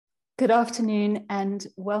Good afternoon and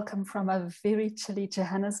welcome from a very chilly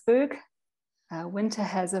Johannesburg. Winter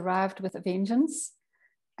has arrived with a vengeance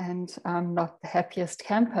and I'm not the happiest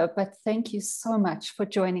camper, but thank you so much for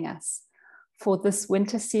joining us for this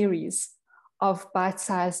winter series of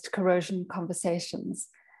bite-sized corrosion conversations.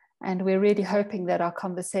 And we're really hoping that our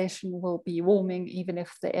conversation will be warming even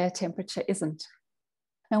if the air temperature isn't.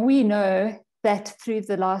 And we know that through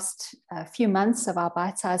the last few months of our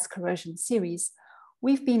bite-sized corrosion series,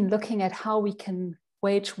 we've been looking at how we can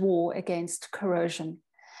wage war against corrosion.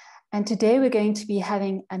 And today we're going to be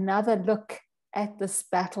having another look at this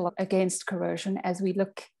battle against corrosion as we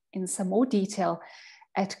look in some more detail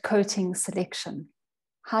at coating selection.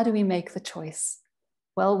 How do we make the choice?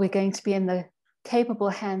 Well, we're going to be in the capable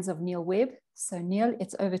hands of Neil Webb. So Neil,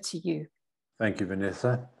 it's over to you. Thank you,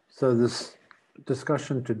 Vanessa. So this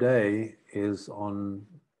discussion today is on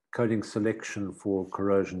coating selection for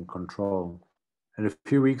corrosion control. And a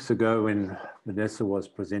few weeks ago when Vanessa was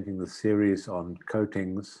presenting the series on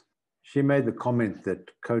coatings, she made the comment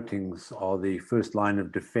that coatings are the first line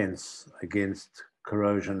of defense against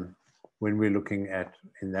corrosion when we're looking at,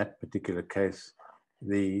 in that particular case,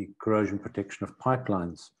 the corrosion protection of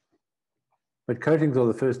pipelines. But coatings are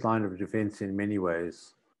the first line of defense in many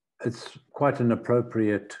ways. It's quite an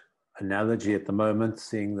appropriate analogy at the moment,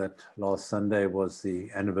 seeing that last Sunday was the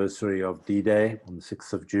anniversary of D-Day on the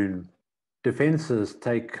 6th of June. Defenses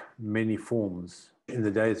take many forms. In the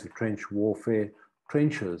days of trench warfare,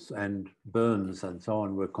 trenches and burns and so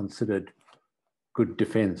on were considered good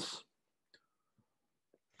defense.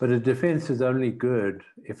 But a defense is only good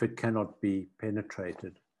if it cannot be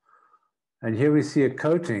penetrated. And here we see a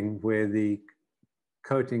coating where the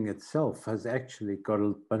coating itself has actually got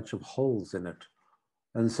a bunch of holes in it.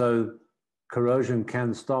 And so corrosion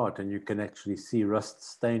can start, and you can actually see rust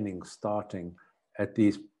staining starting at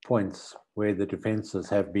these points where the defenses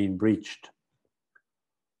have been breached.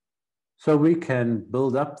 So we can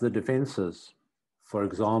build up the defenses. For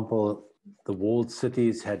example, the walled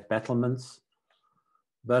cities had battlements,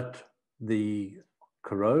 but the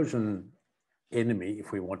corrosion enemy,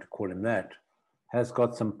 if we want to call him that, has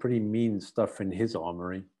got some pretty mean stuff in his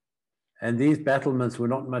armory. And these battlements were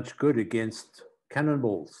not much good against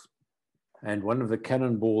cannonballs. And one of the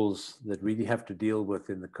cannonballs that we have to deal with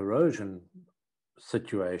in the corrosion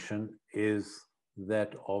situation is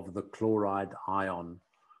that of the chloride ion.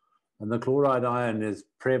 And the chloride ion is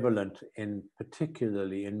prevalent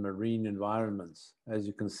particularly in marine environments. As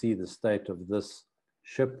you can see, the state of this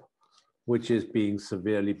ship, which is being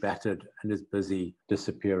severely battered and is busy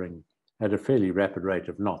disappearing at a fairly rapid rate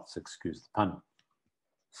of knots, excuse the pun.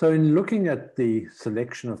 So in looking at the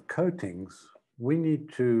selection of coatings, we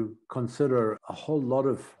need to consider a whole lot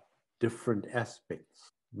of different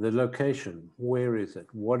aspects. The location, where is it?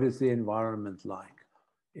 What is the environment like?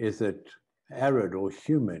 Is it arid or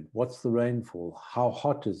humid? What's the rainfall? How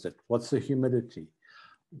hot is it? What's the humidity?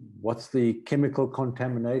 What's the chemical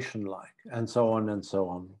contamination like? And so on and so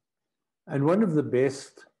on. And one of the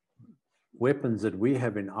best weapons that we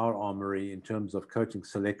have in our armory in terms of coating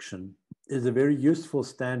selection is a very useful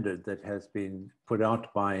standard that has been put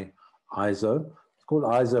out by ISO. It's called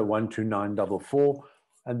ISO 12944,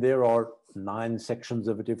 and there are 9 sections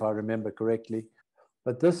of it, if I remember correctly.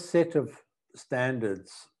 But this set of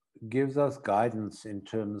standards gives us guidance in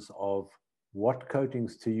terms of what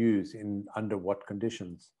coatings to use under what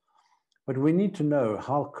conditions. But we need to know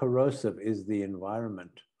how corrosive is the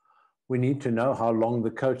environment. We need to know how long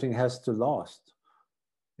the coating has to last.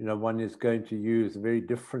 You know, one is going to use a very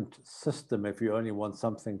different system if you only want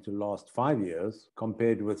something to last 5 years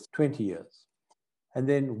compared with 20 years. And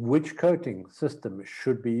then which coating system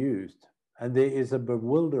should be used. And there is a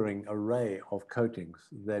bewildering array of coatings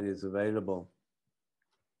that is available.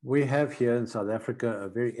 We have here in South Africa a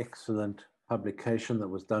very excellent publication that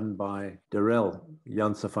was done by Darrell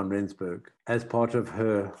Janse van Rensburg as part of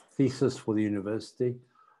her thesis for the university,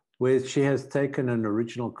 where she has taken an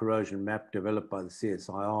original corrosion map developed by the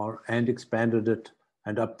CSIR and expanded it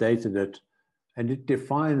and updated it. And it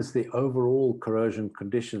defines the overall corrosion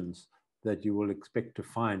conditions that you will expect to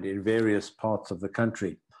find in various parts of the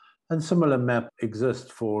country. And similar map exists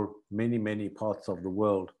for many, many parts of the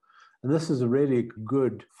world. And this is a really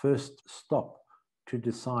good first stop to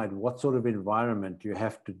decide what sort of environment you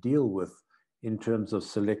have to deal with in terms of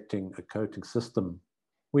selecting a coating system.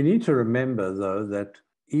 We need to remember, though, that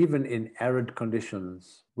even in arid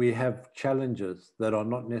conditions, we have challenges that are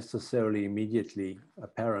not necessarily immediately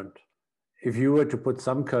apparent. If you were to put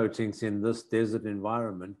some coatings in this desert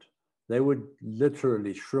environment, they would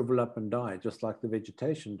literally shrivel up and die, just like the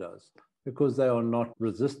vegetation does, because they are not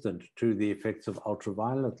resistant to the effects of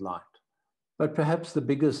ultraviolet light. But perhaps the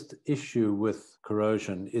biggest issue with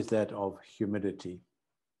corrosion is that of humidity.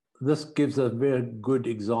 This gives a very good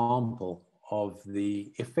example of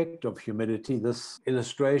the effect of humidity. This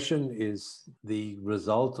illustration is the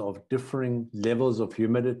result of differing levels of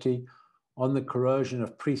humidity on the corrosion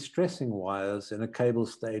of pre-stressing wires in a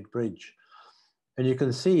cable-stayed bridge. And you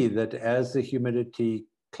can see that as the humidity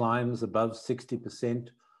climbs above 60%,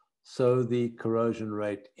 so the corrosion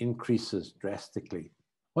rate increases drastically.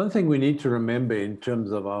 One thing we need to remember in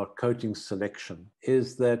terms of our coating selection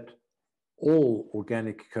is that all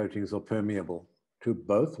organic coatings are permeable to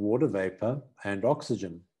both water vapor and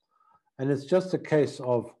oxygen. And it's just a case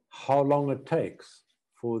of how long it takes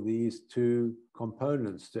for these two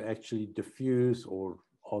components to actually diffuse or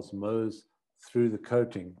osmose through the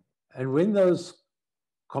coating. And when those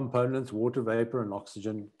components, water vapor and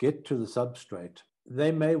oxygen, get to the substrate,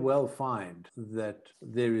 they may well find that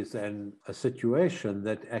there is a situation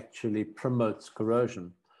that actually promotes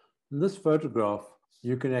corrosion. In this photograph,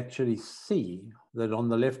 you can actually see that on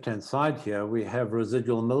the left-hand side here, we have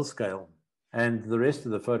residual mill scale, and the rest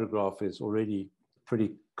of the photograph is already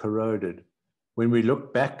pretty corroded. When we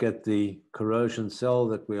look back at the corrosion cell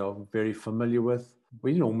that we are very familiar with,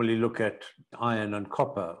 we normally look at iron and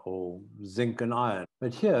copper or zinc and iron.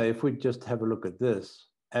 But here, if we just have a look at this,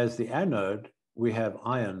 as the anode, we have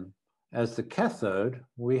iron. As the cathode,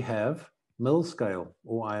 we have mill scale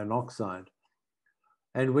or iron oxide.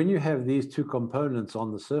 And when you have these two components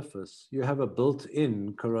on the surface, you have a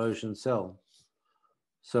built-in corrosion cell.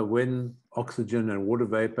 So when oxygen and water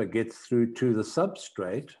vapor gets through to the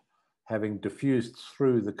substrate, having diffused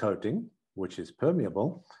through the coating, which is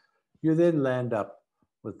permeable, you then land up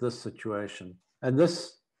with this situation. And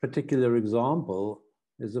this particular example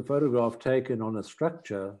is a photograph taken on a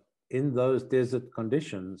structure in those desert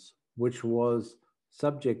conditions, which was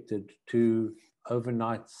subjected to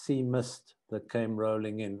overnight sea mist that came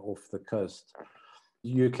rolling in off the coast.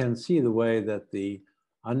 You can see the way that the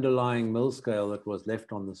underlying mill scale that was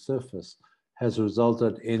left on the surface has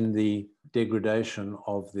resulted in the degradation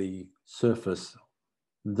of the surface.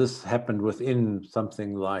 This happened within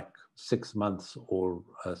something like 6 months or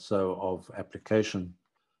so of application.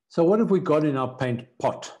 So what have we got in our paint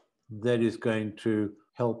pot that is going to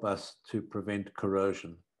help us to prevent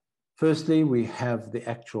corrosion? Firstly, we have the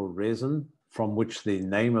actual resin from which the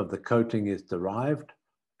name of the coating is derived.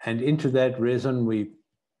 And into that resin, we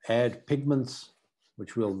add pigments,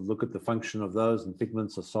 which we'll look at the function of those, and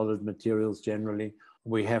pigments are solid materials generally.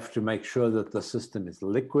 We have to make sure that the system is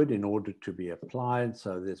liquid in order to be applied.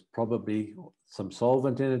 So there's probably some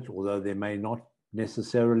solvent in it, although there may not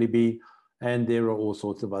necessarily be. And there are all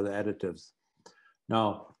sorts of other additives.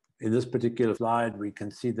 Now, in this particular slide, we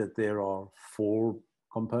can see that there are 4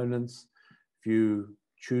 components. If you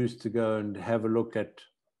choose to go and have a look at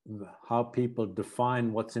how people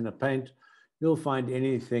define what's in a paint, you'll find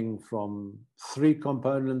anything from 3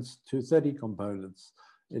 components to 30 components.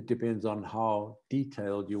 It depends on how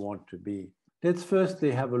detailed you want to be. Let's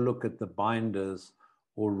firstly have a look at the binders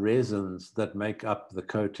or resins that make up the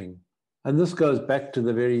coating. And this goes back to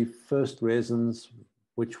the very first resins,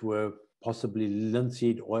 which were possibly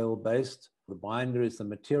linseed oil based. The binder is the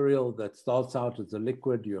material that starts out as a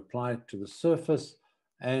liquid, you apply it to the surface,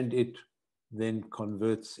 and it then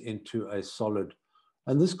converts into a solid.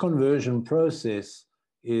 And this conversion process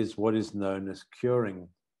is what is known as curing.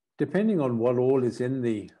 Depending on what all is in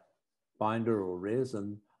the binder or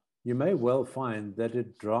resin, you may well find that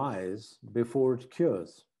it dries before it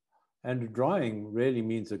cures. And drying really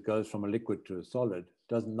means it goes from a liquid to a solid.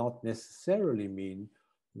 It does not necessarily mean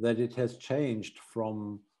that it has changed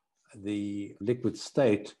from the liquid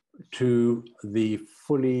state to the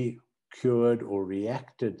fully cured or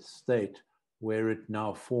reacted state where it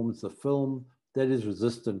now forms the film that is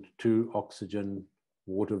resistant to oxygen,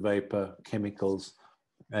 water vapor, chemicals,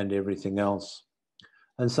 and everything else.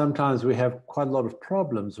 And sometimes we have quite a lot of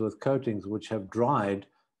problems with coatings which have dried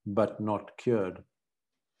but not cured.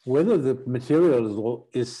 Whether the material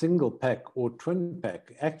is single pack or twin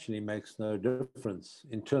pack actually makes no difference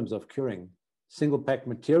in terms of curing. Single pack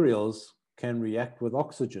materials can react with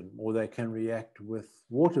oxygen or they can react with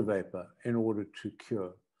water vapor in order to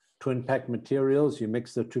cure. Twin pack materials, you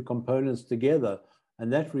mix the 2 components together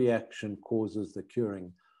and that reaction causes the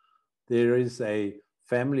curing. There is a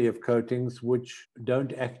family of coatings which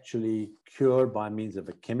don't actually cure by means of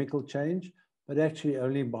a chemical change, but actually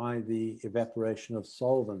only by the evaporation of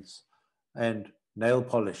solvents. And nail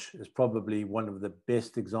polish is probably one of the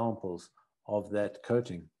best examples of that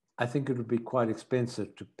coating. I think it would be quite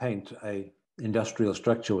expensive to paint an industrial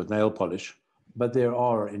structure with nail polish, but there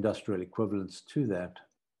are industrial equivalents to that.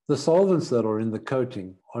 The solvents that are in the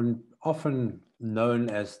coating are often known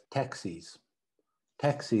as taxis.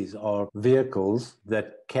 Taxis are vehicles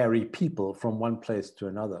that carry people from one place to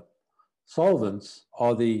another. Solvents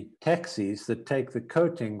are the taxis that take the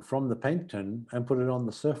coating from the paint tin and put it on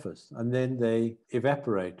the surface, and then they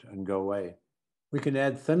evaporate and go away. We can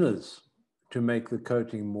add thinners to make the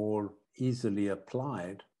coating more easily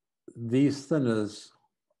applied. These thinners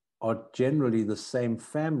are generally the same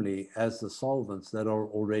family as the solvents that are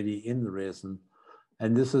already in the resin,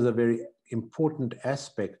 and this is a very important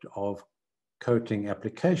aspect of coating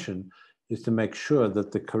application, is to make sure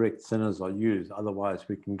that the correct thinners are used. Otherwise,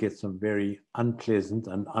 we can get some very unpleasant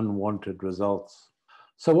and unwanted results.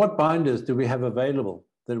 So what binders do we have available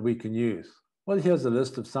that we can use? Well, here's a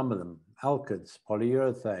list of some of them: alkyds,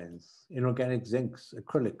 polyurethanes, inorganic zincs,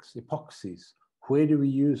 acrylics, epoxies. Where do we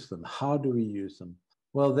use them? How do we use them?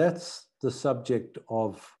 Well, that's the subject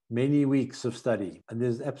of many weeks of study, and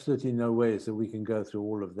there's absolutely no ways that we can go through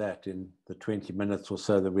all of that in the 20 minutes or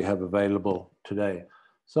so that we have available today.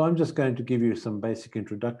 So I'm just going to give you some basic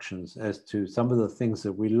introductions as to some of the things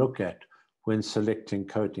that we look at when selecting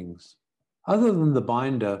coatings. Other than the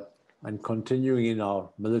binder, and continuing in our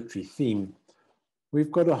military theme,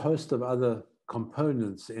 we've got a host of other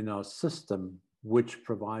components in our system which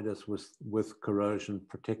provide us with corrosion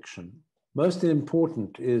protection. Most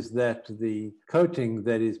important is that the coating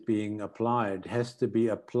that is being applied has to be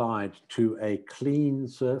applied to a clean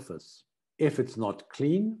surface. If it's not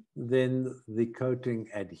clean, then the coating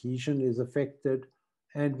adhesion is affected,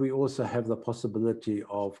 and we also have the possibility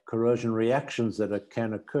of corrosion reactions that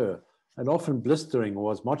can occur. And often blistering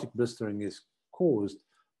or osmotic blistering is caused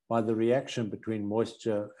by the reaction between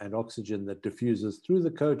moisture and oxygen that diffuses through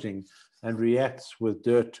the coating and reacts with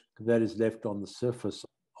dirt that is left on the surface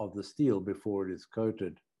of the steel before it is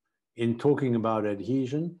coated. In talking about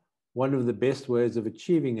adhesion, one of the best ways of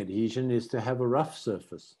achieving adhesion is to have a rough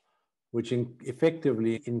surface, which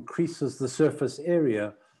effectively increases the surface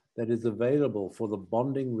area that is available for the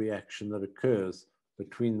bonding reaction that occurs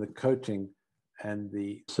between the coating and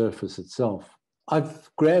the surface itself. I've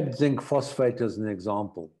grabbed zinc phosphate as an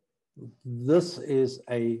example. This is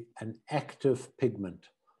an active pigment.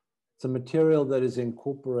 It's a material that is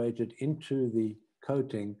incorporated into the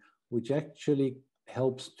coating, which actually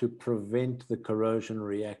helps to prevent the corrosion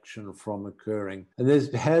reaction from occurring. And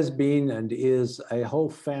there has been and is a whole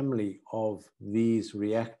family of these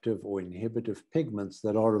reactive or inhibitive pigments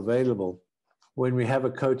that are available. When we have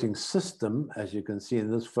a coating system, as you can see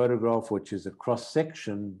in this photograph, which is a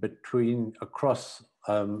cross-section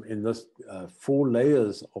in this 4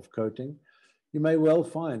 layers of coating, you may well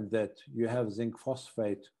find that you have zinc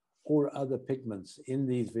phosphate or other pigments in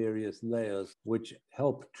these various layers which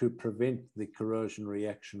help to prevent the corrosion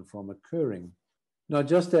reaction from occurring. Now,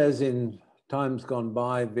 just as in times gone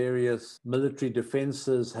by, various military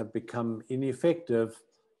defenses have become ineffective,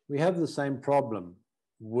 we have the same problem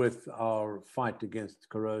with our fight against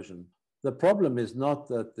corrosion. The problem is not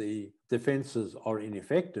that the defenses are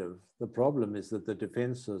ineffective. The problem is that the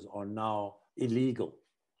defenses are now illegal.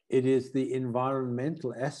 It is the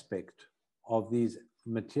environmental aspect of these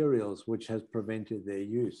materials which has prevented their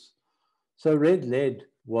use. So red lead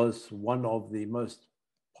was one of the most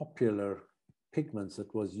popular pigments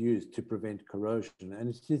that was used to prevent corrosion, and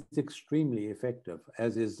it is extremely effective,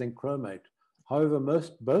 as is zinc chromate. However,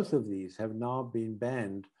 both of these have now been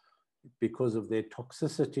banned because of their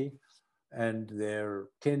toxicity and their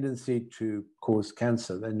tendency to cause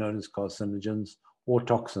cancer. They're known as carcinogens or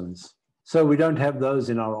toxins. So we don't have those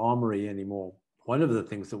in our armory anymore. One of the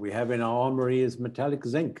things that we have in our armory is metallic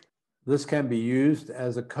zinc. This can be used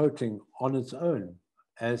as a coating on its own,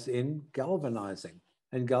 as in galvanizing.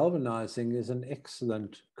 And galvanizing is an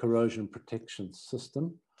excellent corrosion protection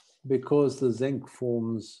system because the zinc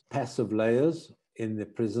forms passive layers in the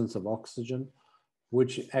presence of oxygen,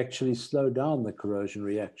 which actually slow down the corrosion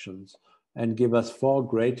reactions and give us far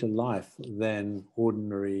greater life than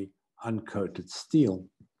ordinary uncoated steel.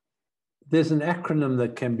 There's an acronym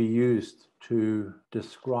that can be used to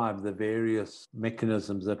describe the various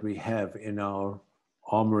mechanisms that we have in our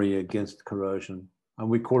armory against corrosion, and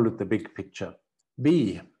we call it the big picture.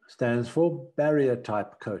 B stands for barrier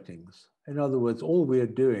type coatings. In other words, all we're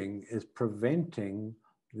doing is preventing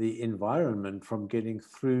the environment from getting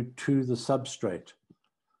through to the substrate.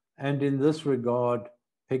 And in this regard,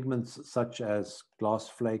 pigments such as glass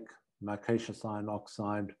flake, micaceous iron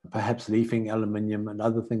oxide, perhaps leafing aluminium, and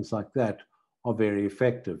other things like that are very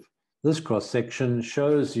effective. This cross-section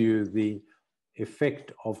shows you the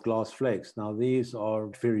effect of glass flakes. Now, these are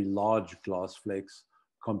very large glass flakes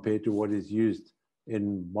compared to what is used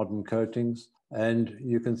in modern coatings. And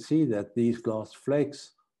you can see that these glass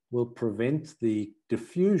flakes will prevent the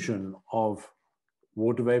diffusion of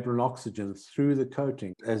water vapor and oxygen through the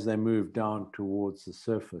coating as they move down towards the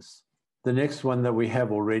surface. The next one that we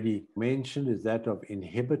have already mentioned is that of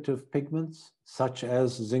inhibitive pigments, such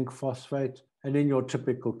as zinc phosphate. And in your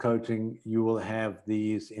typical coating, you will have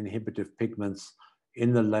these inhibitive pigments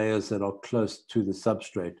in the layers that are close to the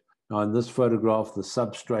substrate. Now, in this photograph, the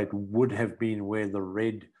substrate would have been where the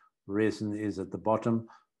red resin is at the bottom.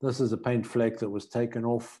 This is a paint flake that was taken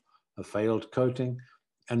off a failed coating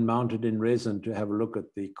and mounted in resin to have a look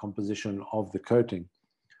at the composition of the coating.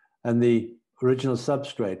 And the original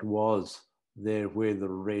substrate was there where the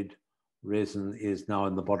red resin is now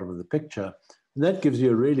in the bottom of the picture. And that gives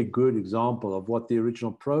you a really good example of what the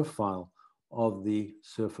original profile of the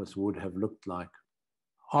surface would have looked like.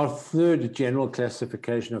 Our third general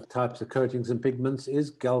classification of types of coatings and pigments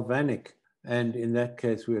is galvanic. And in that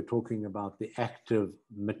case, we are talking about the active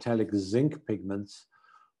metallic zinc pigments,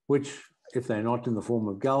 which, if they're not in the form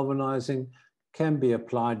of galvanizing, can be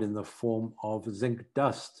applied in the form of zinc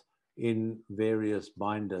dust in various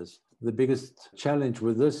binders. The biggest challenge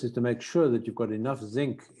with this is to make sure that you've got enough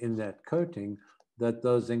zinc in that coating that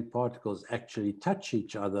those zinc particles actually touch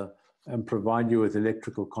each other and provide you with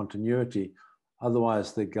electrical continuity.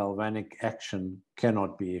 Otherwise, the galvanic action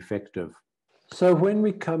cannot be effective. So when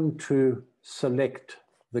we come to select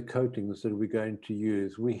the coatings that we're going to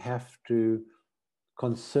use, we have to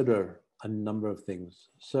consider a number of things.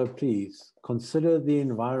 So please consider the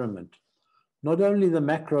environment, not only the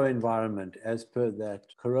macro environment as per that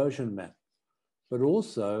corrosion map, but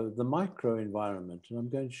also the micro environment. And I'm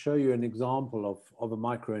going to show you an example of a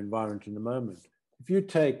micro environment in a moment. If you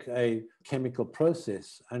take a chemical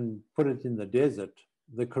process and put it in the desert,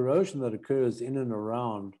 the corrosion that occurs in and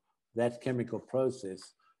around that chemical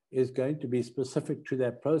process is going to be specific to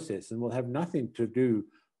that process and will have nothing to do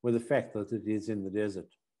with the fact that it is in the desert.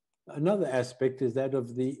 Another aspect is that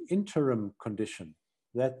of the interim condition,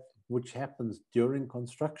 that which happens during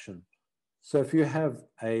construction. So if you have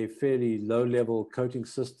a fairly low-level coating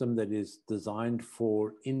system that is designed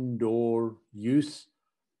for indoor use,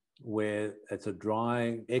 where it's a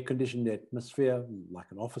dry, air-conditioned atmosphere, like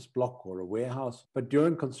an office block or a warehouse, but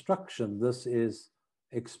during construction, this is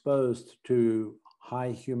exposed to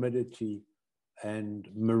high humidity and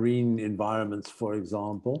marine environments, for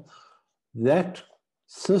example, that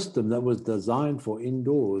system that was designed for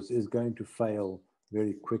indoors is going to fail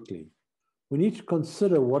very quickly. We need to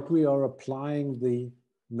consider what we are applying the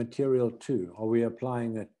material to. Are we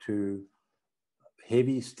applying it to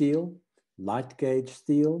heavy steel, light gauge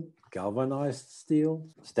steel, galvanized steel,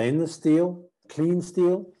 stainless steel, clean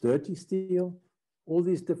steel, dirty steel? All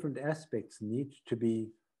these different aspects need to be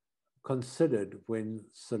considered when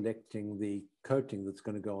selecting the coating that's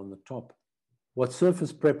going to go on the top. What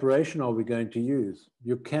surface preparation are we going to use?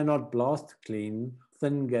 You cannot blast clean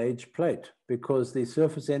thin gauge plate because the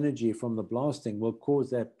surface energy from the blasting will cause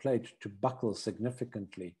that plate to buckle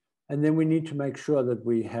significantly. And then we need to make sure that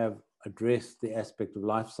we have addressed the aspect of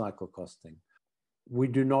life cycle costing. We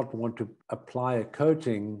do not want to apply a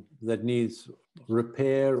coating that needs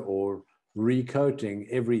repair or recoating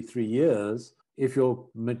every 3 years if your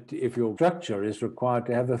structure is required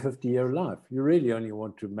to have a 50-year life. You really only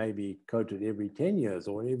want to maybe coat it every 10 years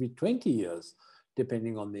or every 20 years,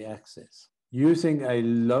 depending on the access. Using a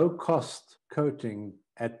low-cost coating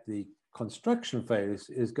at the construction phase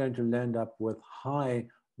is going to land up with high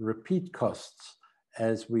repeat costs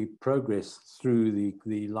as we progress through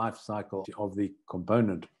the life cycle of the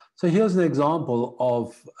component. So here's an example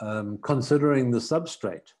of considering the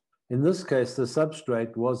substrate. In this case, the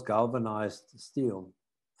substrate was galvanized steel,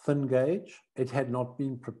 thin gauge. It had not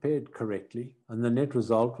been prepared correctly, and the net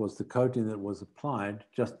result was the coating that was applied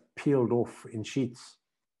just peeled off in sheets.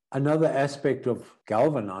 Another aspect of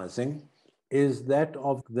galvanizing is that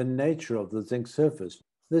of the nature of the zinc surface.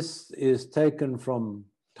 This is taken from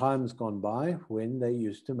times gone by when they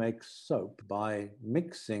used to make soap by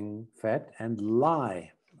mixing fat and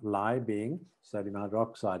lye. Lye being sodium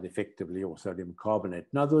hydroxide effectively, or sodium carbonate.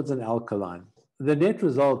 In other words, an alkaline. The net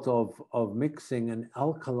result of mixing an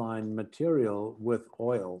alkaline material with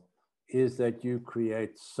oil is that you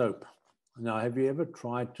create soap. Now, have you ever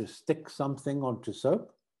tried to stick something onto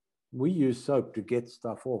soap? We use soap to get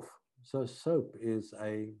stuff off. So soap is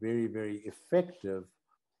a very, very effective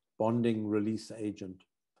bonding release agent.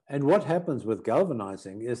 And what happens with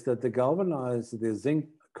galvanizing is that the zinc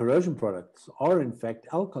corrosion products are in fact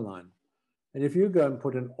alkaline. And if you go and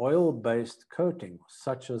put an oil-based coating,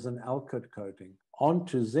 such as an alkyd coating,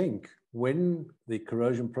 onto zinc, when the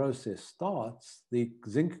corrosion process starts, the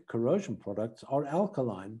zinc corrosion products are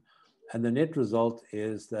alkaline. And the net result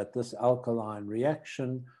is that this alkaline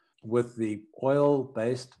reaction with the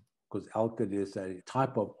oil-based, because alkyd is a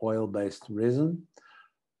type of oil-based resin,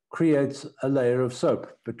 creates a layer of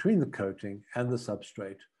soap between the coating and the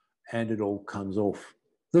substrate, and it all comes off.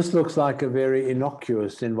 This looks like a very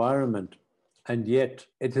innocuous environment, and yet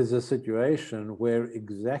it is a situation where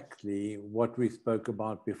exactly what we spoke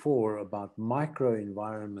about before, about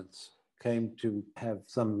microenvironments, came to have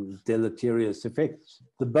some deleterious effects.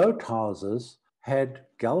 The boathouses had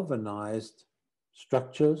galvanized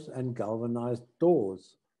structures and galvanized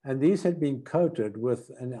doors, and these had been coated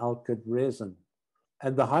with an alkyd resin.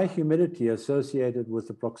 And the high humidity associated with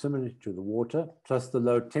the proximity to the water, plus the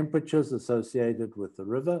low temperatures associated with the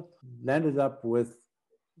river, landed up with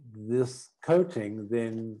this coating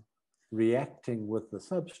then reacting with the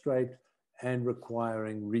substrate and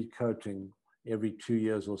requiring recoating every 2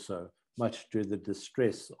 years or so, much to the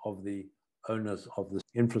distress of the owners of the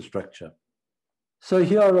infrastructure. So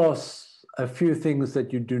here are a few things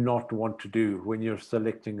that you do not want to do when you're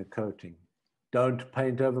selecting a coating. Don't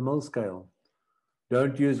paint over mill scale.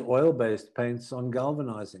 Don't use oil-based paints on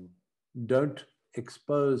galvanizing. Don't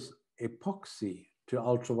expose epoxy to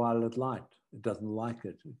ultraviolet light. It doesn't like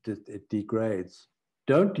it. It degrades.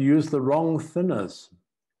 Don't use the wrong thinners.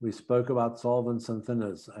 We spoke about solvents and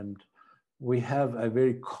thinners, and we have a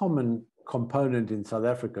very common component in South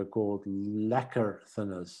Africa called lacquer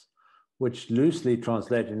thinners, which loosely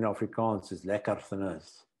translated in Afrikaans is lekker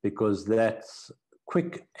thinners, because that's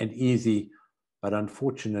quick and easy, but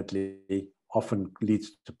unfortunately often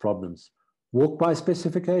leads to problems. Walk by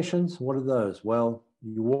specifications, what are those? Well,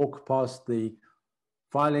 you walk past the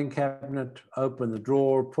filing cabinet, open the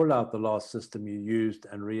drawer, pull out the last system you used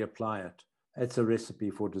and reapply it. It's a recipe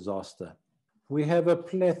for disaster. We have a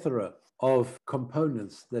plethora of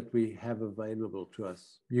components that we have available to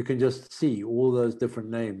us. You can just see all those different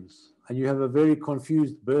names, and you have a very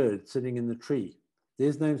confused bird sitting in the tree.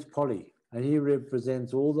 His name's Polly, and he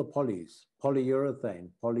represents all the polys: polyurethane,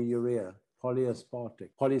 polyurea, polyaspartic,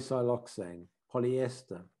 polysiloxane,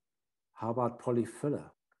 polyester. How about polyfiller?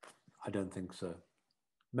 I don't think so.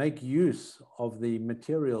 Make use of the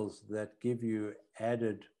materials that give you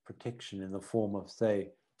added protection in the form of, say,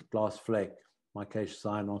 glass flake, micaceous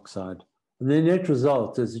iron oxide. And the net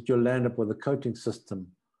result is that you'll land up with a coating system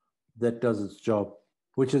that does its job,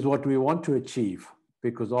 which is what we want to achieve,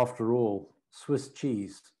 because after all, Swiss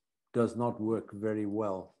cheese does not work very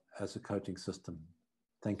well as a coating system.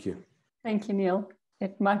 Thank you. Thank you, Neil.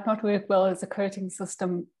 It might not work well as a coating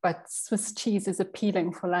system, but Swiss cheese is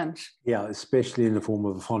appealing for lunch. Yeah, especially in the form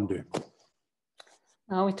of a fondue.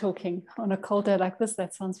 Now we're talking on a cold day like this.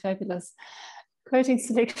 That sounds fabulous. Coating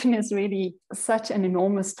selection is really such an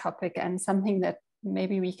enormous topic and something that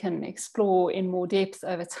maybe we can explore in more depth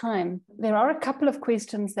over time. There are a couple of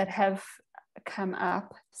questions that have come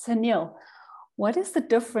up. So Neil, what is the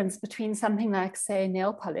difference between something like, say,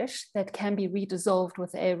 nail polish that can be redissolved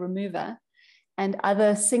with a remover and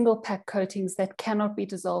other single pack coatings that cannot be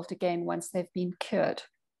dissolved again once they've been cured?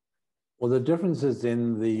 Well, the difference is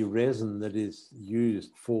in the resin that is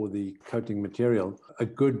used for the coating material. A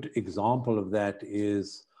good example of that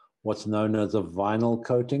is what's known as a vinyl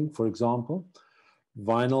coating, for example.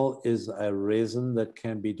 Vinyl is a resin that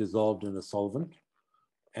can be dissolved in a solvent,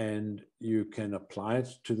 and you can apply it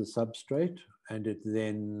to the substrate, and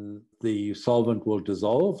then the solvent will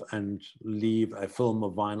dissolve and leave a film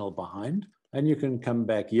of vinyl behind. And you can come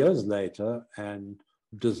back years later and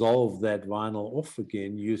dissolve that vinyl off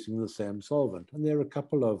again using the same solvent. And there are a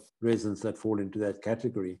couple of resins that fall into that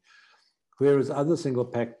category. Whereas other single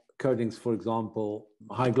pack coatings, for example,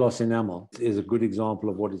 high gloss enamel is a good example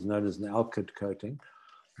of what is known as an alkyd coating.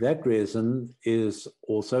 That resin is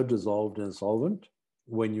also dissolved in a solvent.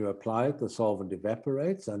 When you apply it, the solvent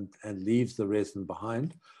evaporates and leaves the resin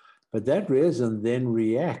behind. But that resin then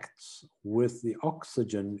reacts with the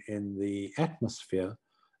oxygen in the atmosphere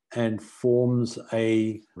and forms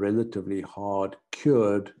a relatively hard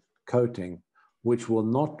cured coating, which will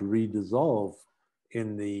not redissolve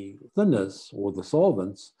in the thinners or the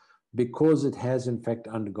solvents because it has in fact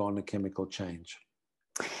undergone a chemical change.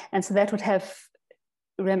 And so that would have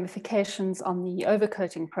ramifications on the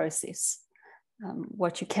overcoating process,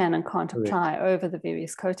 what you can and can't apply over the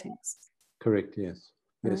various coatings. Correct, yes.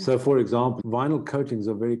 Yes. So, for example, vinyl coatings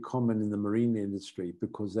are very common in the marine industry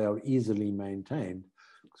because they are easily maintained.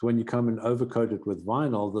 Because when you come and overcoat it with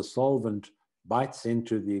vinyl, the solvent bites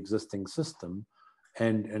into the existing system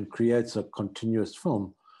and creates a continuous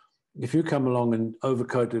film. If you come along and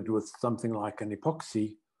overcoat it with something like an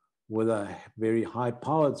epoxy with a very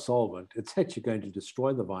high-powered solvent, it's actually going to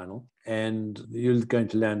destroy the vinyl, and you're going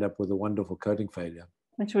to land up with a wonderful coating failure.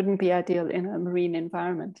 Which wouldn't be ideal in a marine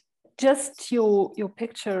environment. just your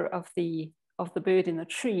picture of the bird in the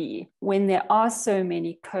tree, when there are so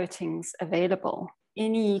many coatings available,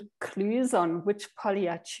 any clues on which poly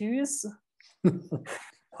I choose?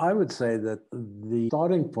 I would say that the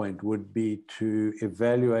starting point would be to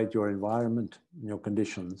evaluate your environment, your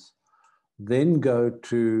conditions, then go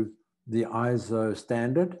to the ISO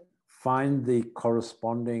standard, find the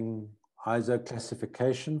corresponding ISO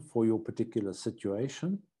classification for your particular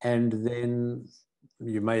situation, and then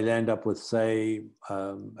you may land up with, say,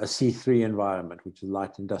 a C3 environment, which is a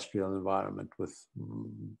light industrial environment with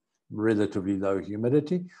relatively low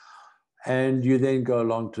humidity. And you then go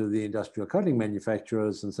along to the industrial coating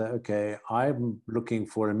manufacturers and say, okay, I'm looking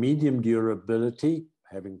for a medium durability,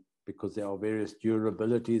 because there are various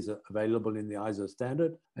durabilities available in the ISO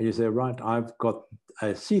standard. And you say, right, I've got a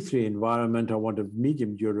C3 environment, I want a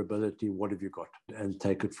medium durability, what have you got? And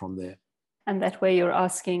take it from there. And that way you're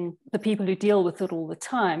asking the people who deal with it all the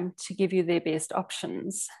time to give you their best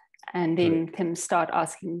options, and then can start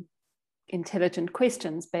asking intelligent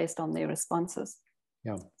questions based on their responses.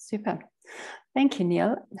 Yeah. Super. Thank you,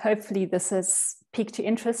 Neil. Hopefully this has piqued your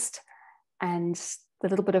interest, and the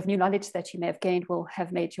little bit of new knowledge that you may have gained will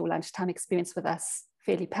have made your lunchtime experience with us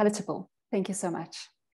fairly palatable. Thank you so much.